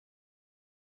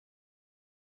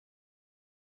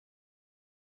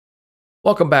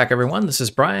Welcome back, everyone. This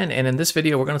is Brian, and in this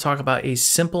video, we're going to talk about a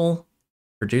simple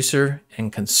producer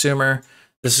and consumer.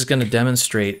 This is going to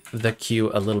demonstrate the queue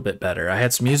a little bit better. I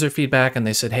had some user feedback, and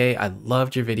they said, hey, I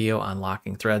loved your video on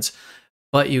locking threads,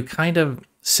 but you kind of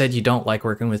said you don't like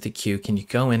working with the queue. Can you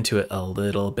go into it a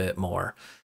little bit more?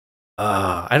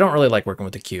 I don't really like working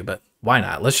with the queue, but why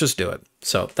not? Let's just do it.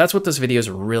 So that's what this video is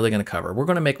really going to cover. We're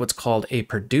going to make what's called a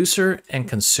producer and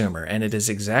consumer, and it is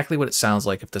exactly what it sounds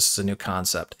like if this is a new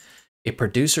concept. A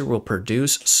producer will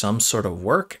produce some sort of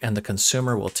work, and the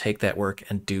consumer will take that work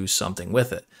and do something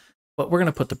with it. But we're going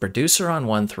to put the producer on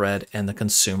one thread and the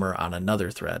consumer on another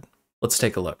thread. Let's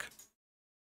take a look.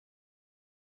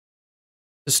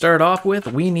 To start off with,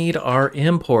 we need our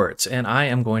imports, and I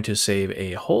am going to save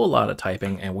a whole lot of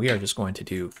typing, and we are just going to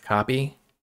do copy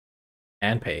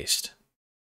and paste.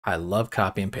 I love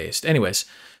copy and paste. Anyways,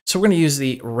 so we're going to use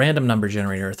the random number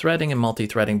generator threading and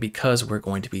multi-threading because we're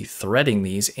going to be threading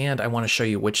these, and I want to show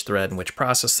you which thread and which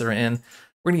process they're in.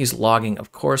 We're going to use logging.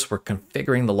 Of course, we're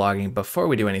configuring the logging before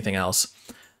we do anything else.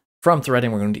 From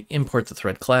threading, we're going to import the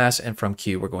thread class, and from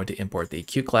queue, we're going to import the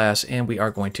queue class, and we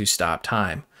are going to stop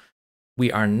time.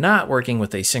 We are not working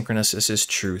with asynchronous. This is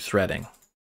true threading.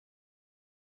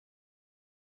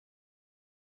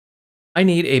 I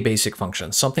need a basic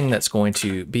function, something that's going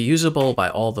to be usable by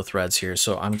all the threads here.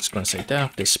 So I'm just going to say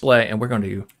def display, and we're going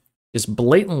to just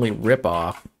blatantly rip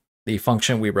off the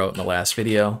function we wrote in the last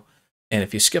video. And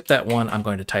if you skip that one, I'm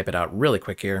going to type it out really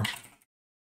quick here.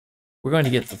 We're going to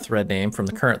get the thread name from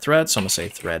the current thread. So I'm going to say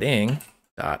threading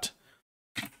dot,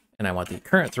 and I want the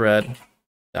current thread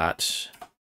dot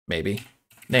maybe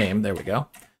name. There we go.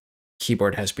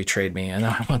 Keyboard has betrayed me. And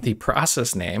I want the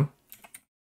process name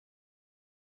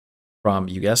from,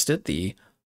 you guessed it, the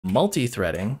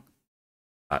multi-threading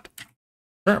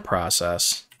current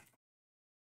process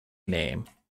name.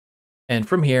 And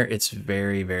from here, it's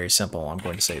very, very simple. I'm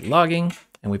going to say logging,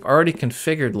 and we've already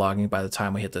configured logging by the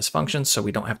time we hit this function, so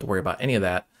we don't have to worry about any of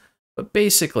that. But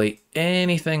basically,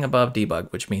 anything above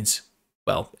debug, which means,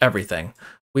 well, everything,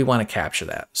 we want to capture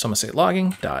that. So I'm going to say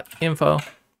logging.info. Go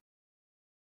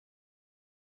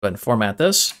ahead and format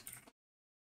this.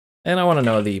 And I want to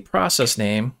know the process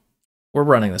name. We're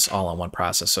running this all on one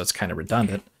process, so it's kind of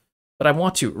redundant. But I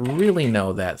want to really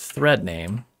know that thread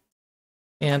name,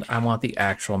 and I want the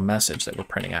actual message that we're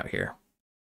printing out here.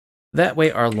 That way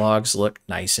our logs look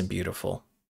nice and beautiful.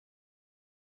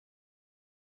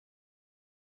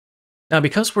 Now,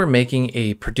 because we're making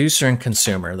a producer and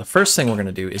consumer, the first thing we're going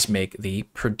to do is make the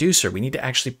producer. We need to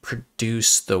actually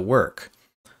produce the work.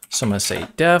 So I'm going to say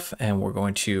def, and we're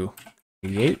going to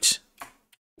create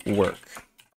work.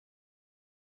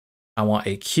 I want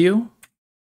a queue.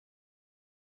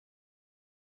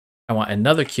 I want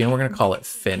another queue, and we're going to call it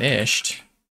finished.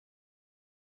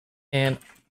 And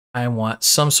I want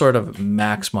some sort of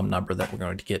maximum number that we're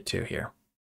going to get to here.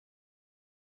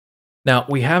 Now,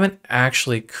 we haven't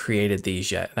actually created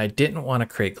these yet, and I didn't want to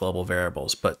create global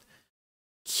variables, but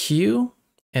queue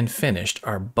and finished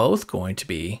are both going to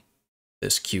be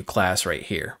this queue class right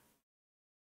here.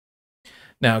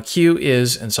 Now, queue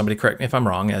is, and somebody correct me if I'm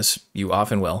wrong, as you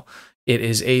often will, it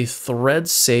is a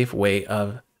thread-safe way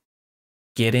of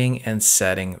getting and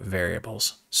setting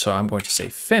variables. So I'm going to say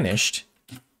finished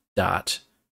dot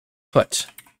put.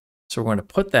 So we're going to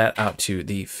put that out to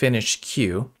the finished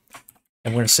queue,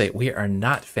 and we're going to say we are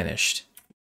not finished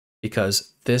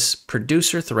because this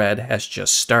producer thread has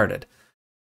just started.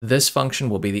 This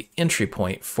function will be the entry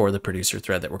point for the producer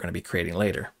thread that we're going to be creating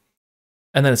later.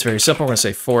 And then it's very simple. We're going to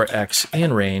say for x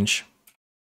in range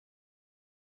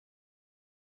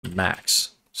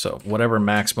max. So whatever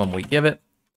maximum we give it.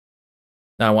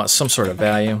 Now I want some sort of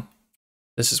value.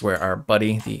 This is where our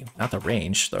buddy, not the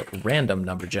range, the random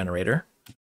number generator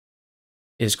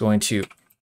is going to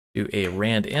do a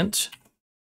rand int.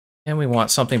 And we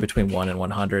want something between 1 and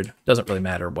 100. Doesn't really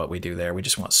matter what we do there. We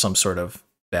just want some sort of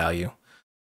value.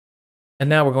 And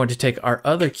now we're going to take our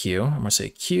other queue. I'm going to say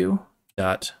queue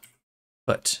dot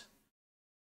put.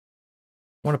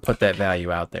 I want to put that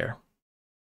value out there.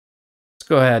 Let's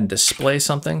go ahead and display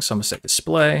something. So I'm going to say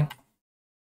display.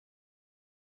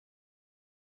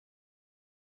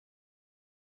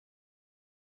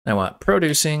 I want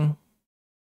producing.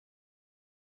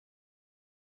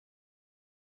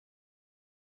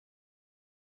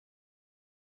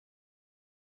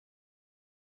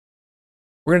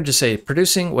 We're going to just say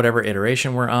producing whatever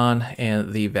iteration we're on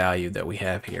and the value that we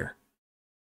have here.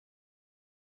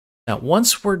 Now,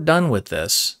 once we're done with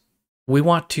this, we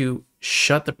want to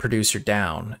shut the producer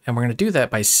down, and we're going to do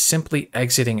that by simply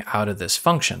exiting out of this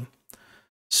function.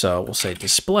 So we'll say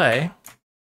display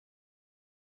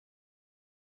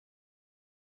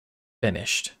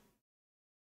finished.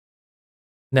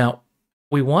 Now,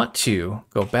 we want to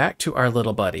go back to our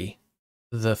little buddy,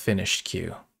 the finished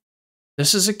queue.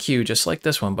 This is a queue just like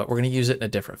this one, but we're going to use it in a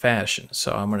different fashion.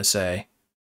 So I'm going to say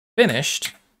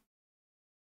finished,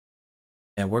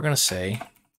 and we're going to say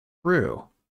true.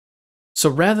 So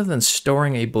rather than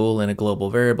storing a bool in a global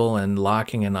variable and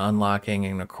locking and unlocking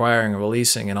and acquiring and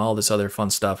releasing and all this other fun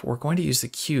stuff, we're going to use the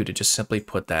queue to just simply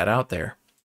put that out there.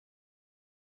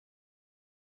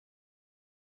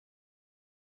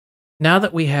 Now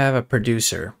that we have a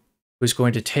producer who's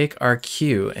going to take our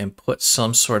queue and put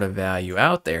some sort of value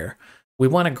out there, we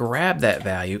want to grab that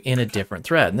value in a different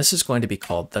thread. And this is going to be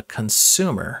called the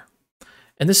consumer.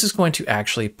 And this is going to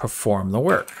actually perform the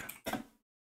work.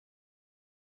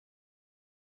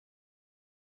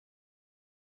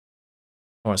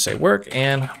 I want to say work,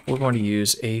 and we're going to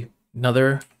use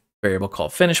another variable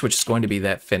called finish, which is going to be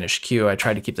that finish queue. I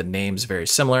tried to keep the names very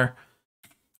similar.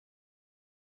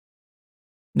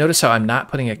 Notice how I'm not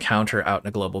putting a counter out in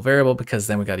a global variable, because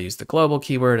then we got to use the global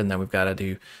keyword, and then we've got to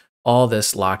do all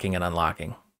this locking and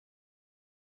unlocking.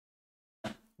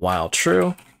 While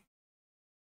true,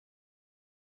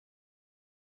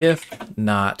 if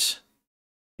not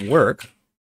work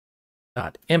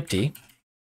dot empty.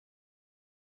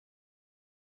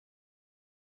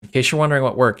 In case you're wondering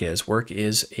what work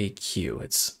is a queue.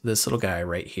 It's this little guy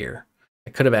right here.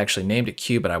 I could have actually named it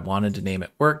queue, but I wanted to name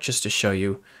it work just to show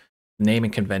you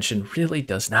naming convention really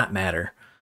does not matter.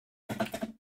 We're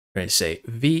going to say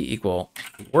v equal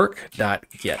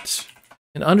work.get.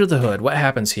 And under the hood, what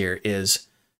happens here is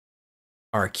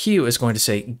our queue is going to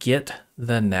say get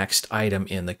the next item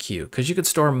in the queue, because you could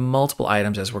store multiple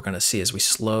items, as we're going to see as we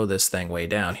slow this thing way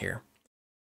down here.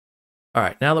 All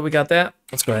right, now that we got that,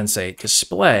 let's go ahead and say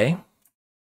display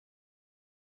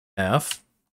f,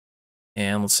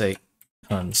 and let's say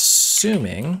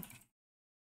consuming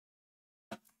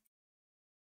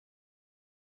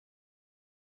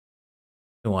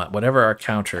we want whatever our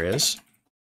counter is,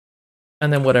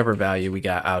 and then whatever value we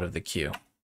got out of the queue.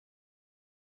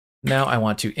 Now I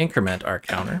want to increment our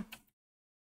counter.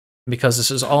 Because this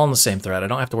is all in the same thread, I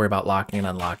don't have to worry about locking and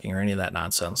unlocking or any of that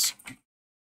nonsense.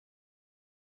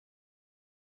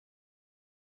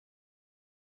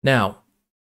 Now,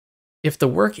 if the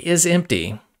work is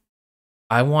empty,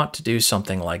 I want to do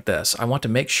something like this. I want to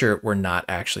make sure we're not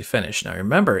actually finished. Now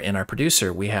remember, in our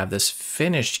producer, we have this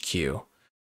finished queue.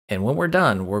 And when we're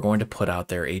done, we're going to put out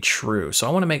there a true. So I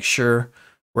want to make sure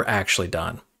we're actually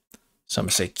done. So I'm going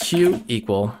to say queue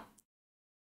equal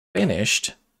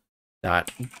finished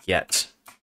dot get.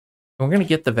 And we're going to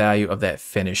get the value of that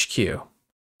finished queue.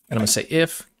 And I'm going to say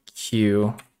if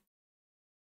queue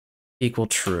equal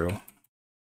true.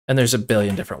 And there's a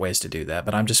billion different ways to do that,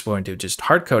 but I'm just going to just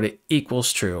hard code it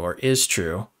equals true or is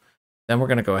true. Then we're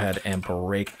going to go ahead and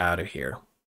break out of here.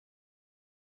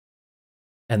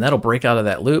 And that'll break out of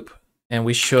that loop, and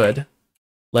we should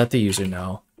let the user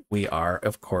know we are,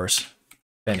 of course,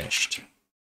 finished.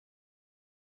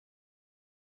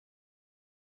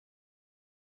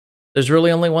 There's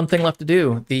really only one thing left to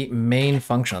do, the main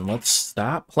function. Let's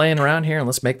stop playing around here and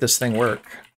let's make this thing work.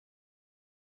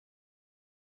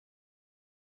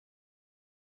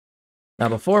 Now,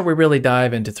 before we really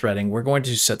dive into threading, we're going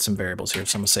to set some variables here.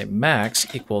 So I'm going to say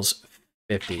max equals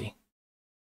 50.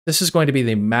 This is going to be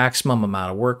the maximum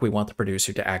amount of work we want the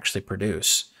producer to actually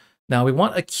produce. Now, we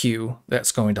want a queue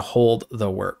that's going to hold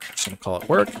the work. So I'm going to call it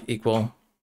work equal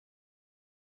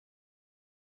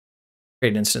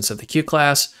create an instance of the queue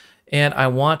class. And I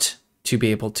want to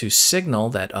be able to signal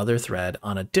that other thread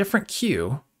on a different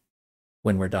queue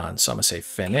when we're done. So I'm going to say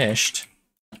finished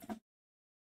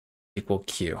equal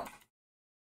queue.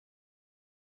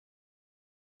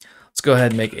 Let's go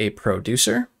ahead and make a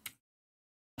producer.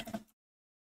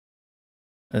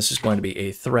 This is going to be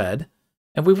a thread.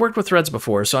 And we've worked with threads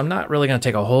before, so I'm not really going to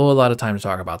take a whole lot of time to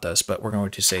talk about this, but we're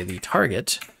going to say the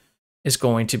target is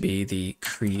going to be the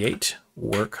create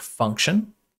work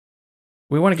function.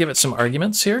 We want to give it some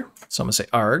arguments here. So I'm going to say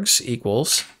args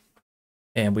equals,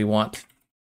 and we want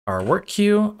our work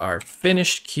queue, our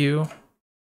finished queue,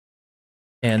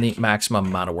 and the maximum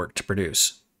amount of work to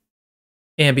produce.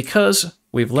 And because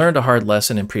we've learned a hard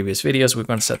lesson in previous videos, we're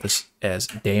going to set this as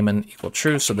daemon equal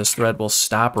true, so this thread will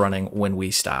stop running when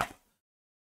we stop.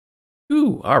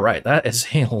 Ooh, all right, that is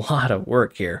a lot of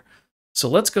work here. So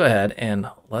let's go ahead and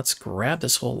let's grab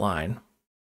this whole line.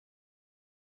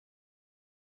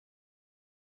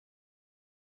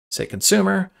 Say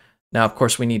consumer. Now, of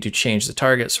course, we need to change the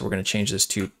target, so we're going to change this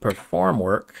to perform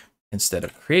work instead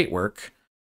of create work.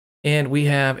 And we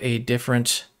have a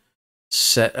different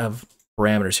set of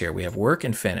parameters here. We have work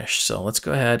and finish. So let's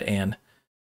go ahead and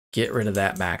get rid of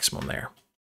that maximum there.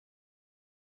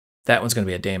 That one's going to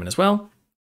be a daemon as well.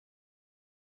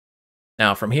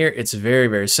 Now from here, it's very,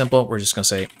 very simple. We're just going to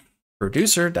say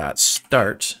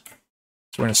producer.start. So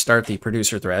we're going to start the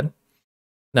producer thread.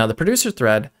 Now the producer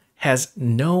thread has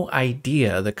no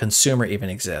idea the consumer even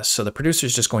exists. So the producer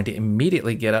is just going to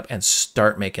immediately get up and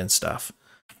start making stuff.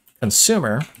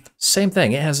 Consumer, same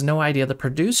thing. It has no idea the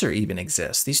producer even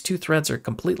exists. These two threads are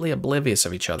completely oblivious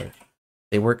of each other.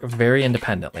 They work very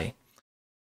independently.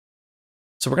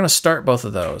 So we're going to start both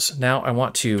of those. Now I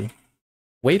want to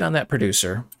wait on that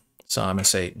producer. So I'm going to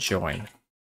say join.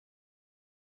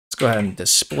 Let's go ahead and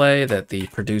display that the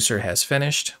producer has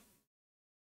finished.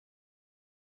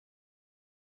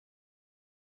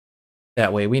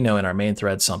 That way we know in our main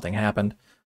thread something happened.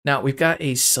 Now we've got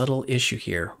a subtle issue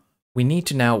here. We need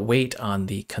to now wait on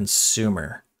the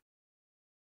consumer.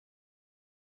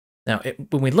 Now,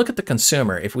 when we look at the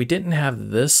consumer, if we didn't have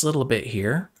this little bit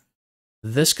here,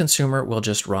 this consumer will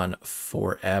just run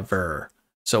forever.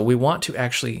 So we want to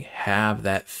actually have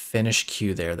that finish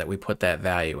queue there that we put that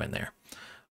value in there.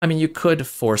 I mean, you could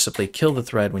forcibly kill the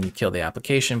thread when you kill the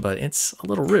application, but it's a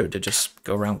little rude to just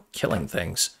go around killing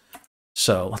things.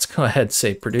 So let's go ahead and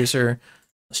say producer.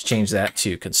 Let's change that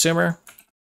to consumer.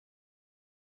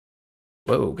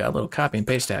 Whoa, got a little copy and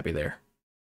paste happy there.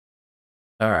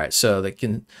 All right, so the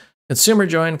consumer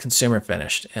joined, consumer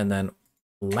finished. And then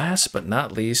last but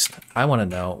not least, I want to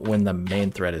know when the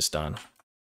main thread is done.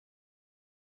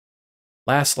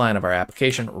 Last line of our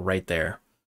application right there.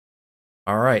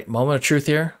 All right, moment of truth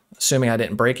here. Assuming I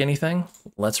didn't break anything,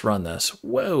 let's run this.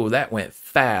 Whoa, that went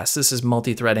fast. This is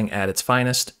multi-threading at its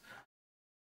finest.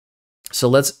 So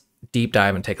let's deep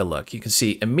dive and take a look. You can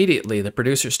see immediately the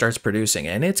producer starts producing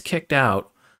and it's kicked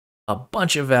out a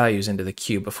bunch of values into the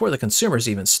queue before the consumers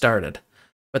even started.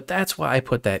 But that's why I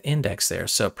put that index there.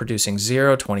 So producing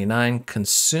 0.29,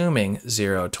 consuming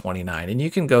 0.29. And you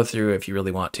can go through if you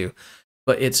really want to,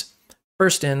 but it's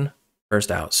first in,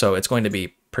 first out. So it's going to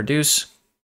be produce,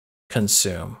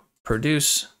 consume,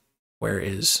 produce, where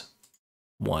is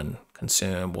 1,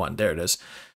 consume 1, there it is.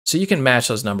 So you can match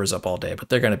those numbers up all day, but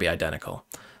they're going to be identical.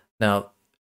 Now,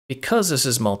 because this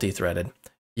is multi-threaded,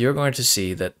 you're going to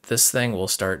see that this thing will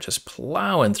start just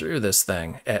plowing through this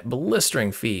thing at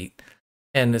blistering feet.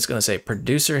 And it's going to say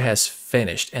producer has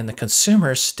finished and the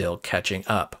consumer is still catching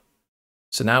up.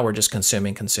 So now we're just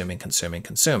consuming, consuming, consuming,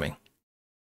 consuming.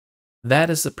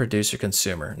 That is the producer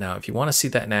consumer. Now, if you want to see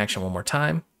that in action one more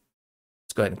time,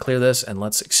 let's go ahead and clear this and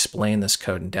let's explain this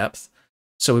code in depth.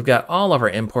 So we've got all of our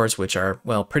imports, which are,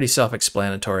 well, pretty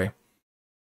self-explanatory.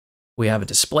 We have a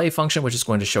display function, which is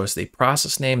going to show us the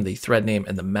process name, the thread name,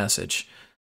 and the message.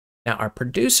 Now our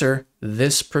producer,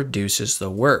 this produces the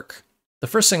work. The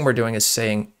first thing we're doing is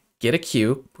saying, get a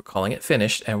queue, we're calling it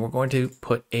finished, and we're going to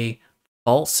put a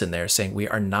false in there saying we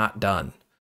are not done.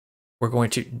 We're going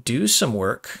to do some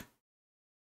work.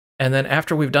 And then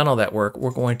after we've done all that work, we're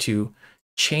going to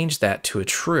change that to a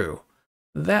true.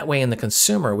 That way in the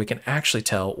consumer, we can actually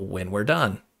tell when we're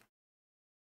done.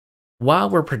 While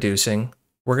we're producing,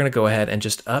 we're going to go ahead and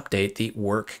just update the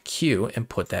work queue and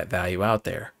put that value out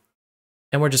there.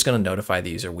 And we're just going to notify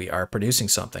the user we are producing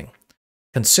something.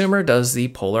 Consumer does the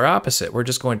polar opposite. We're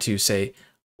just going to say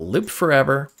loop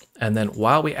forever. And then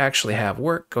while we actually have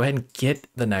work, go ahead and get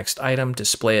the next item,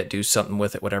 display it, do something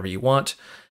with it, whatever you want.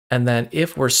 And then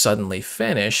if we're suddenly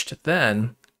finished,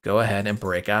 then go ahead and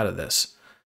break out of this.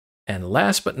 And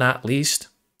last but not least,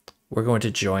 we're going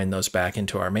to join those back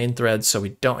into our main thread so we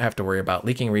don't have to worry about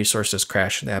leaking resources,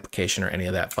 crashing the application, or any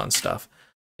of that fun stuff.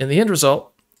 And the end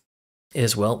result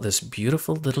is, well, this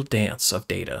beautiful little dance of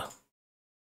data.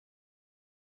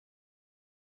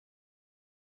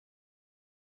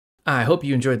 I hope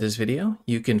you enjoyed this video.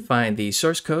 You can find the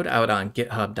source code out on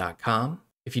github.com.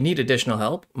 If you need additional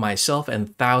help, myself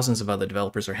and thousands of other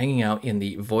developers are hanging out in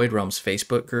the Void Realms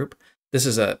Facebook group. This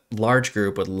is a large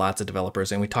group with lots of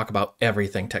developers, and we talk about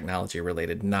everything technology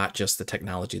related, not just the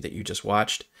technology that you just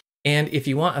watched. And if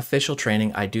you want official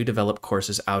training, I do develop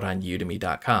courses out on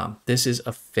udemy.com. This is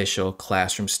official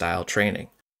classroom style training.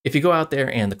 If you go out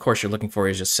there and the course you're looking for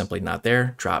is just simply not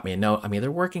there, drop me a note. I'm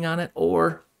either working on it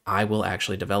or I will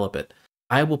actually develop it.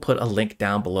 I will put a link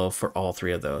down below for all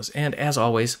three of those. And as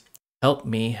always, help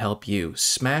me help you.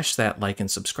 Smash that like and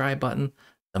subscribe button.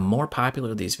 The more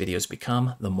popular these videos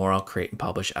become, the more I'll create and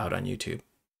publish out on YouTube.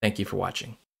 Thank you for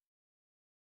watching.